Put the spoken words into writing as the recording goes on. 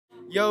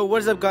Yo,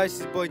 what is up guys,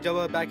 it's your boy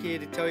Jabba back here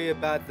to tell you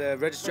about the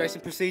registration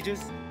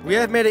procedures. We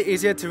have made it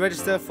easier to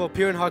register for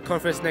Pure and Hard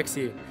Conference next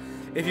year.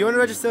 If you want to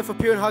register for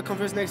Pure and Hard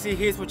Conference next year,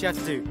 here's what you have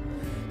to do.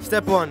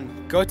 Step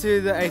 1. Go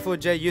to the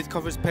A4J Youth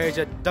Conference page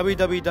at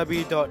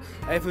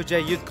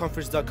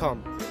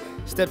www.a4jyouthconference.com.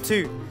 Step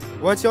 2.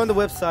 Once you're on the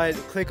website,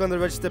 click on the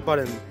register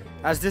button,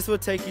 as this will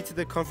take you to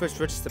the conference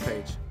register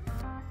page.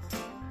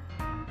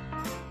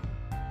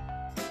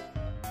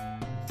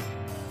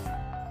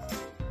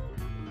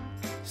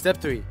 Step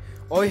 3.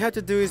 All you have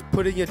to do is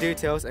put in your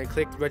details and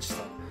click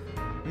register.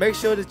 Make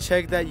sure to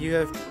check that you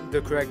have the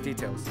correct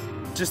details.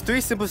 Just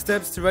 3 simple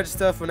steps to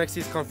register for next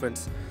year's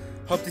conference.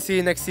 Hope to see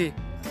you next year.